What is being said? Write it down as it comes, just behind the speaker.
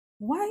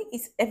Why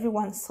is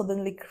everyone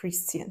suddenly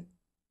Christian?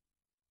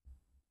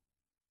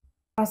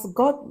 Has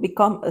God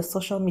become a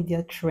social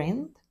media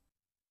trend?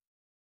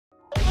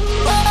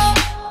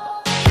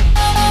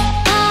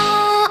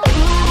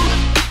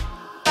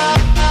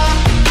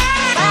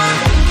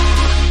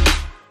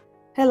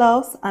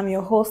 Hello, I'm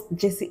your host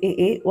Jessie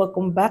AA.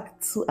 Welcome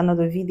back to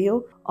another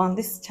video. On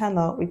this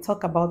channel, we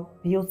talk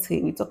about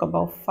beauty, we talk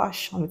about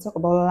fashion, we talk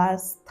about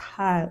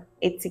lifestyle,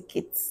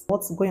 etiquette,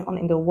 what's going on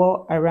in the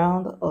world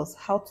around us,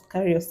 how to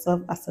carry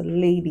yourself as a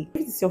lady.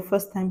 If this is your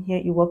first time here,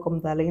 you're welcome,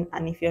 darling.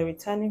 And if you're a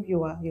returning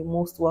viewer, you're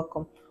most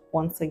welcome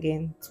once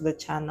again to the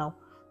channel.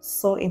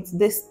 So in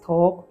today's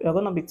talk, we're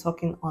going to be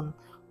talking on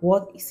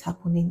what is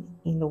happening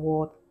in the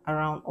world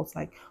around us,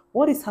 like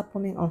what is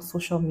happening on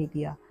social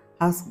media.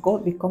 Has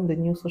God become the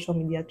new social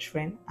media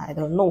trend? I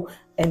don't know.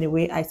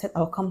 Anyway, I said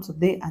I'll come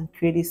today and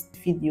create this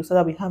video so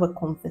that we have a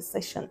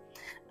conversation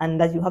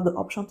and that you have the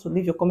option to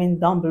leave your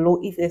comment down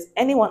below if there's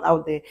anyone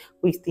out there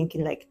who is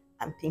thinking like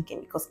I'm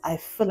thinking, because I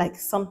feel like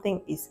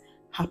something is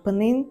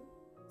happening.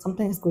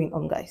 Something is going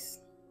on, guys.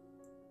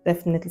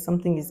 Definitely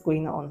something is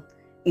going on.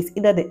 It's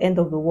either the end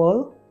of the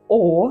world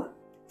or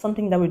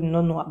something that we do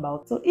not know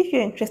about. So if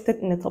you're interested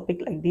in a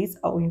topic like this,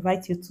 I'll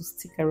invite you to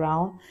stick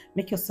around,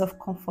 make yourself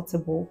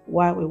comfortable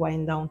while we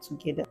wind down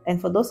together. And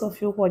for those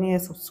of you who are not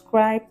yet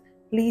subscribed,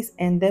 please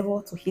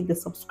endeavor to hit the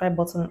subscribe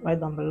button right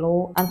down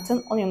below and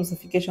turn on your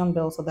notification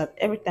bell so that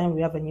every time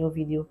we have a new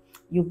video,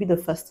 you'll be the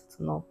first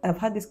to know. I've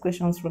had these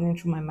questions running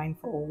through my mind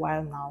for a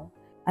while now,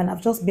 and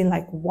I've just been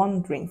like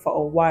wondering for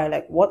a while,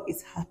 like what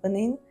is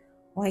happening?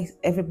 Why is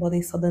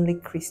everybody suddenly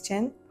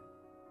Christian?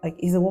 Like,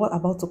 is the world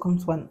about to come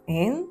to an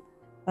end?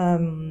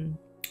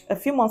 A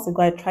few months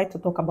ago, I tried to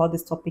talk about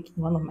this topic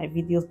in one of my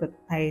videos, but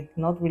I did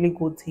not really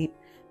go deep.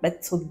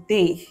 But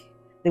today,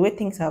 the way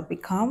things have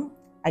become,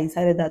 I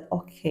decided that,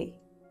 okay,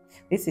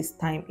 this is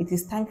time. It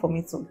is time for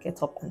me to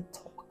get up and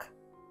talk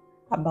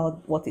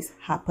about what is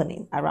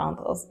happening around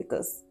us,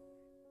 because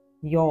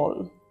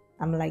y'all,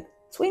 I'm like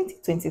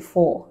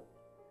 2024.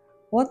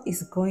 What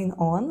is going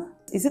on?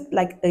 Is it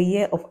like a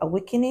year of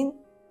awakening?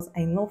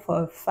 I know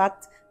for a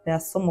fact there are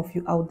some of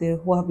you out there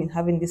who have been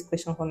having this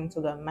question running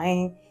into their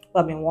mind, who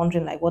have been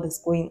wondering like what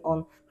is going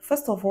on.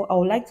 First of all, I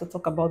would like to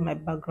talk about my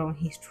background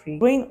history.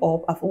 Growing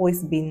up, I've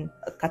always been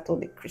a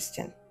Catholic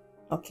Christian.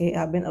 Okay,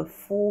 I've been a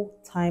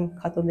full-time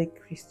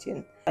Catholic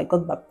Christian. I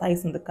got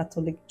baptized in the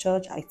Catholic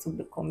Church. I took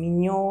the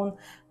communion.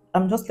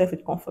 I'm just left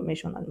with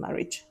confirmation and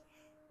marriage.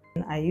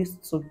 I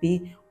used to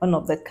be one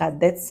of the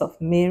cadets of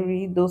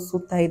Mary, those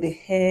who tie the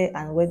hair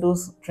and wear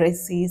those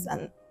dresses.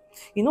 And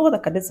you know what the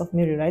cadets of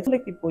Mary, right?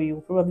 Like people,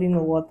 you probably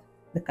know what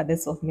the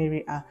cadets of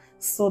Mary are.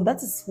 So that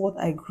is what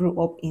I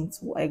grew up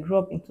into. I grew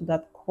up into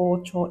that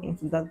culture,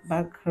 into that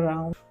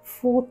background.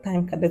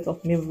 Full-time cadet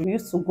of Mary. We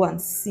used to go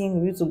and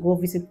sing. We used to go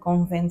visit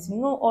convents. You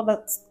know, all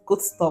that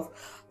good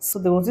stuff. So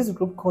there was this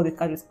group called the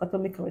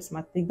Catholic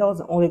Charismatic. That was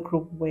the only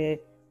group where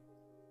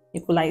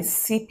you could like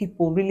see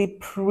people really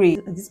pray.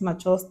 At this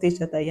mature stage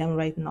that I am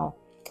right now,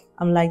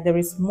 I'm like, there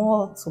is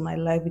more to my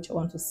life which I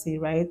want to see,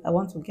 right? I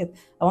want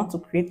to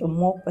create a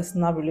more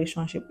personal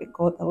relationship with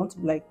God. I want to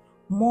be like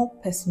more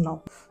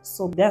personal.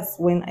 So that's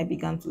when I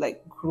began to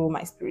like grow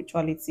my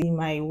spirituality,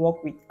 my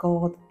walk with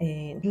God.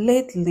 And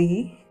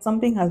lately,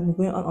 something has been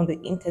going on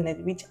the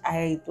internet which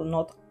I do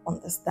not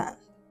understand.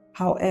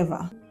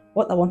 However,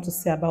 what I want to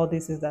say about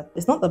this is that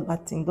it's not a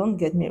bad thing. Don't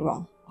get me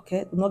wrong.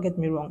 Okay, do not get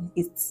me wrong.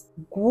 It's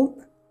good.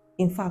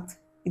 In fact,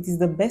 it is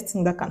the best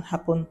thing that can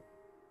happen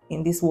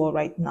in this world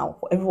right now,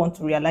 for everyone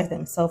to realize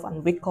themselves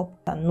and wake up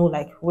and know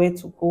like where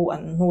to go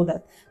and know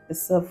that they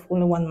serve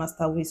only one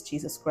master, who is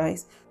Jesus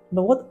Christ.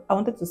 But what I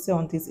wanted to say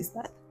on this is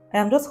that I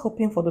am just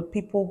hoping for the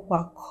people who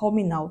are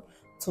coming out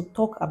to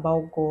talk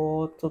about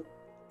God,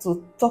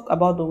 to talk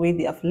about the way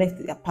they have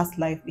left their past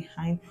life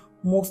behind,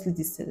 mostly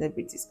the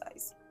celebrities,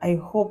 guys. I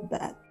hope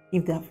that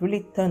if they have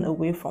really turned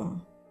away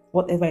from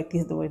whatever it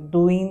is they were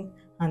doing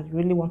and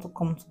really want to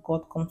come to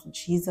God, come to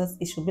Jesus,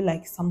 it should be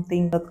like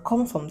something that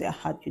comes from their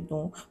heart, you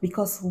know,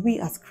 because we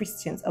as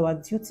Christians, our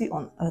duty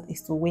on earth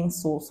is to win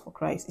souls for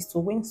Christ, is to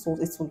win souls,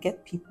 is to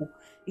get people,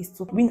 is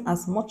to win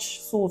as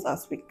much souls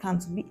as we can,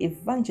 to be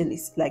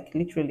evangelists, like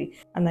literally.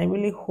 And I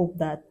really hope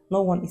that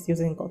no one is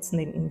using God's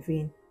name in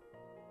vain.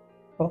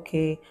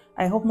 Okay,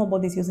 I hope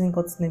nobody's using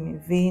God's name in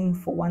vain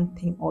for one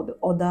thing or the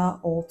other,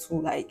 or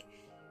to like,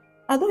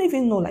 I don't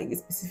even know like the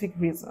specific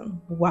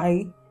reason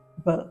why,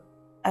 but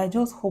I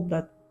just hope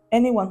that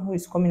anyone who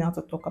is coming out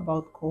to talk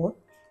about God,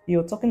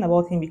 you're talking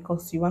about him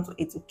because you want to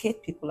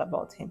educate people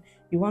about him.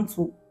 You want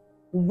to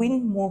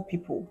win more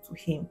people to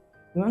him.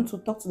 You want to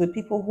talk to the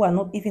people who are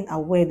not even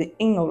aware, the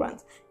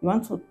ignorant. You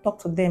want to talk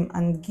to them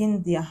and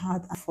gain their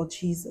heart for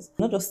Jesus.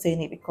 You're not just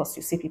saying it because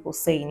you see people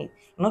saying it.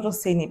 You're not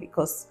just saying it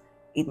because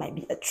it might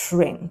be a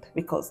trend,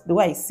 because the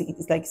way I see it,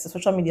 it's like it's a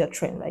social media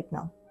trend right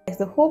now.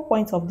 The whole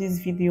point of this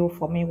video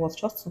for me was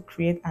just to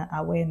create an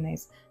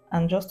awareness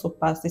and just to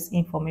pass this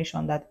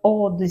information that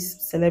all these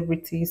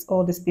celebrities,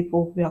 all these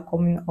people who are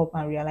coming up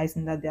and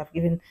realizing that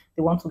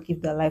they want to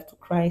give their life to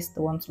Christ,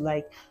 they want to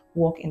like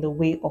walk in the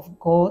way of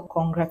God.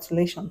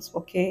 Congratulations,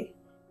 okay?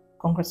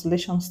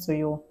 congratulations to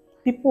you.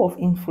 People of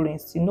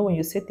influence, you know, when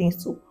you say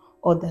things to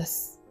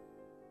others,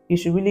 you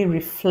should really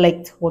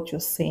reflect what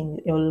you're saying,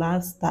 your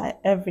lifestyle,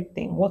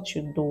 everything, what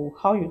you do,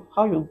 how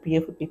you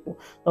behave with people,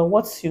 or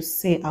what you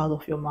say out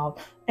of your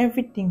mouth.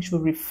 Everything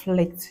should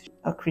reflect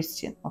a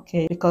Christian,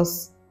 okay?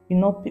 Because you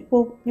know,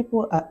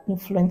 people are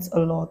influenced a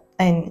lot,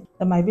 and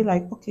they might be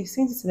like, okay,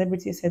 since the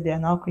celebrity said they are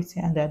now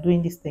Christian and they are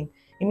doing this thing,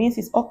 it means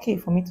it's okay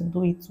for me to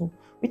do it too,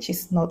 which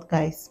is not,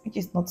 guys, which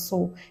is not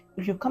so.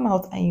 If you come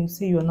out and you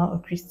say you're not a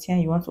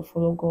Christian, you want to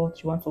follow God,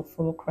 you want to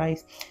follow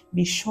Christ,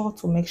 be sure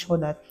to make sure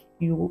that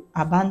you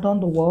abandon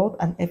the world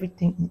and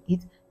everything in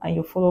it, and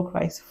you follow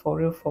Christ for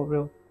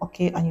real,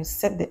 okay? And you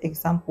set the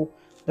example,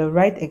 the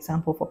right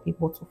example for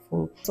people to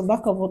follow. So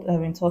back of what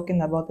I've been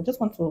talking about, I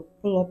just want to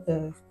pull up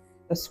the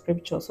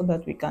scripture so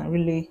that we can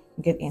really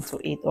get into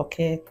it,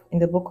 okay? In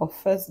the book of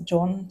First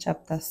John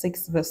chapter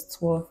 6 verse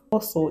 12,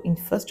 also in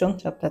First John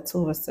chapter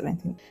 2 verse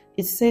 17,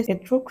 it says, a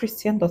true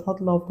Christian does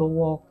not love the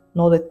world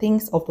nor the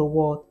things of the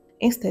world.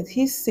 Instead,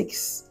 he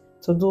seeks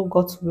to do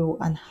God's will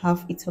and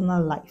have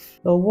eternal life.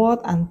 The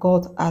world and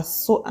God are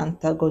so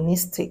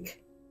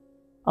antagonistic.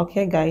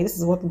 Okay, guys, this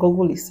is what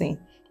Google is saying.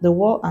 The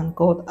world and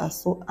God are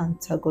so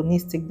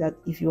antagonistic that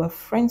if you are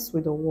friends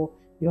with the world,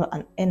 you are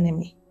an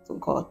enemy to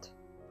God.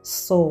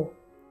 So,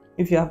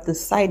 if you have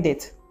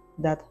decided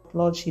that,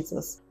 Lord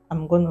Jesus,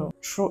 I'm going to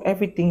throw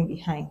everything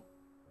behind,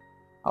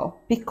 I'll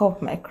pick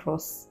up my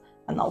cross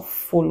and I'll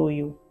follow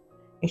you.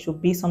 It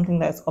should be something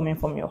that's coming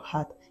from your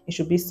heart. It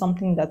should be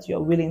something that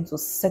you're willing to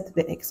set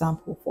the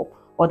example for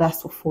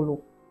others to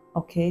follow.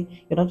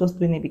 Okay? You're not just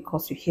doing it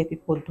because you hear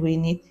people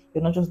doing it.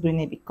 You're not just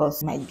doing it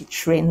because it might be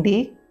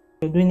trendy.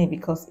 You're doing it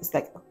because it's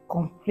like a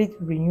complete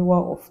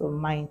renewal of the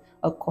mind,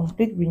 a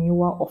complete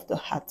renewal of the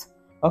heart.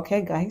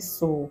 Okay, guys?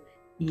 So,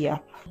 yeah,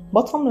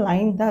 bottom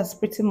line, that's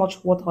pretty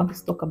much what I want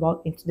to talk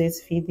about in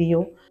today's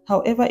video.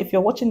 However, if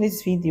you're watching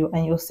this video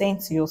and you're saying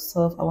to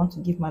yourself, I want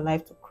to give my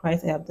life to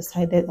Christ, I have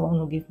decided I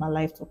want to give my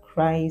life to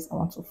Christ, I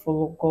want to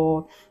follow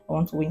God, I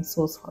want to win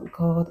souls for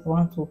God, I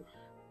want to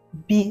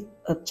be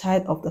a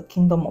child of the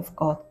kingdom of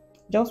God,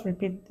 just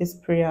repeat this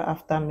prayer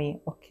after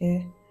me,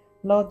 okay?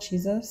 Lord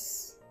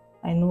Jesus,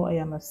 I know I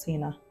am a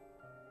sinner.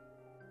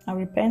 I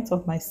repent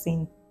of my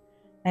sin.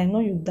 I know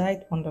you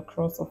died on the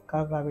cross of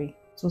Calvary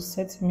to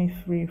set me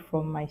free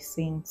from my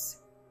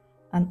sins.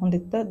 And on the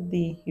third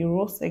day, you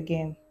rose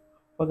again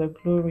for the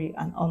glory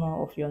and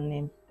honor of your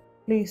name.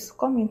 Please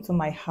come into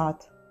my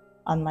heart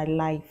and my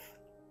life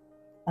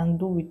and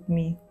do with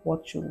me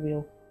what you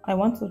will. I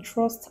want to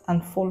trust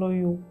and follow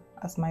you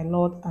as my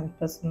Lord and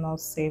personal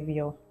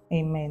Savior.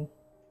 Amen.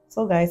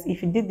 So guys,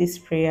 if you did this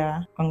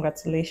prayer,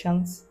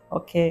 congratulations.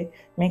 Okay,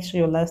 make sure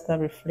your lifestyle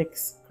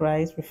reflects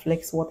Christ,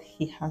 reflects what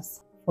He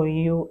has for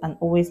you, and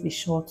always be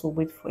sure to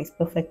wait for His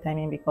perfect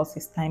timing, because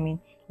His timing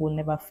will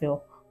never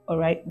fail. All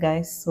right,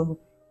 guys, so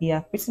yeah,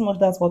 pretty much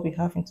that's what we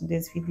have in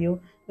today's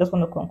video. Just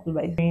want to conclude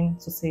by praying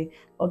to say,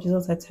 Lord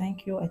Jesus, I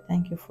thank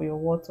you for your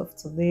words of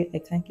today. I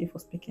thank you for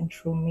speaking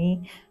through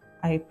me.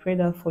 I pray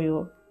that for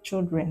your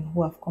children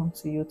who have come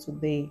to you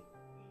today,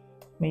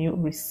 may you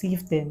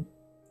receive them,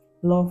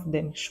 love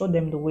them, show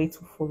them the way to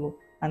follow,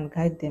 and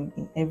guide them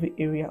in every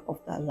area of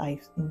their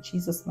lives. In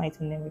Jesus'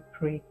 mighty name we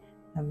pray.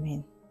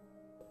 Amen.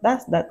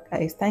 That's that,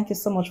 guys. Thank you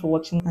so much for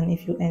watching, and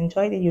if you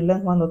enjoyed it, you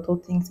learned one or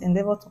two things,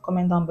 endeavor to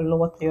comment down below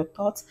what are your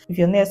thoughts. If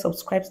you're not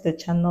subscribed to the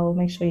channel,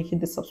 make sure you hit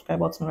the subscribe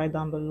button right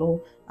down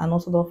below, and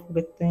also don't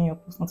forget to turn your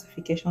post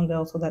notification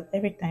bell so that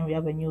every time we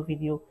have a new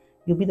video,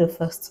 you'll be the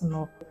first to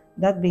know.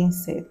 That being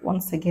said,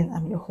 once again,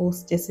 I'm your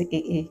host, Jessie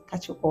AA.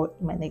 Catch you all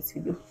in my next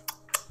video.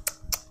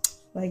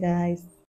 Bye, guys.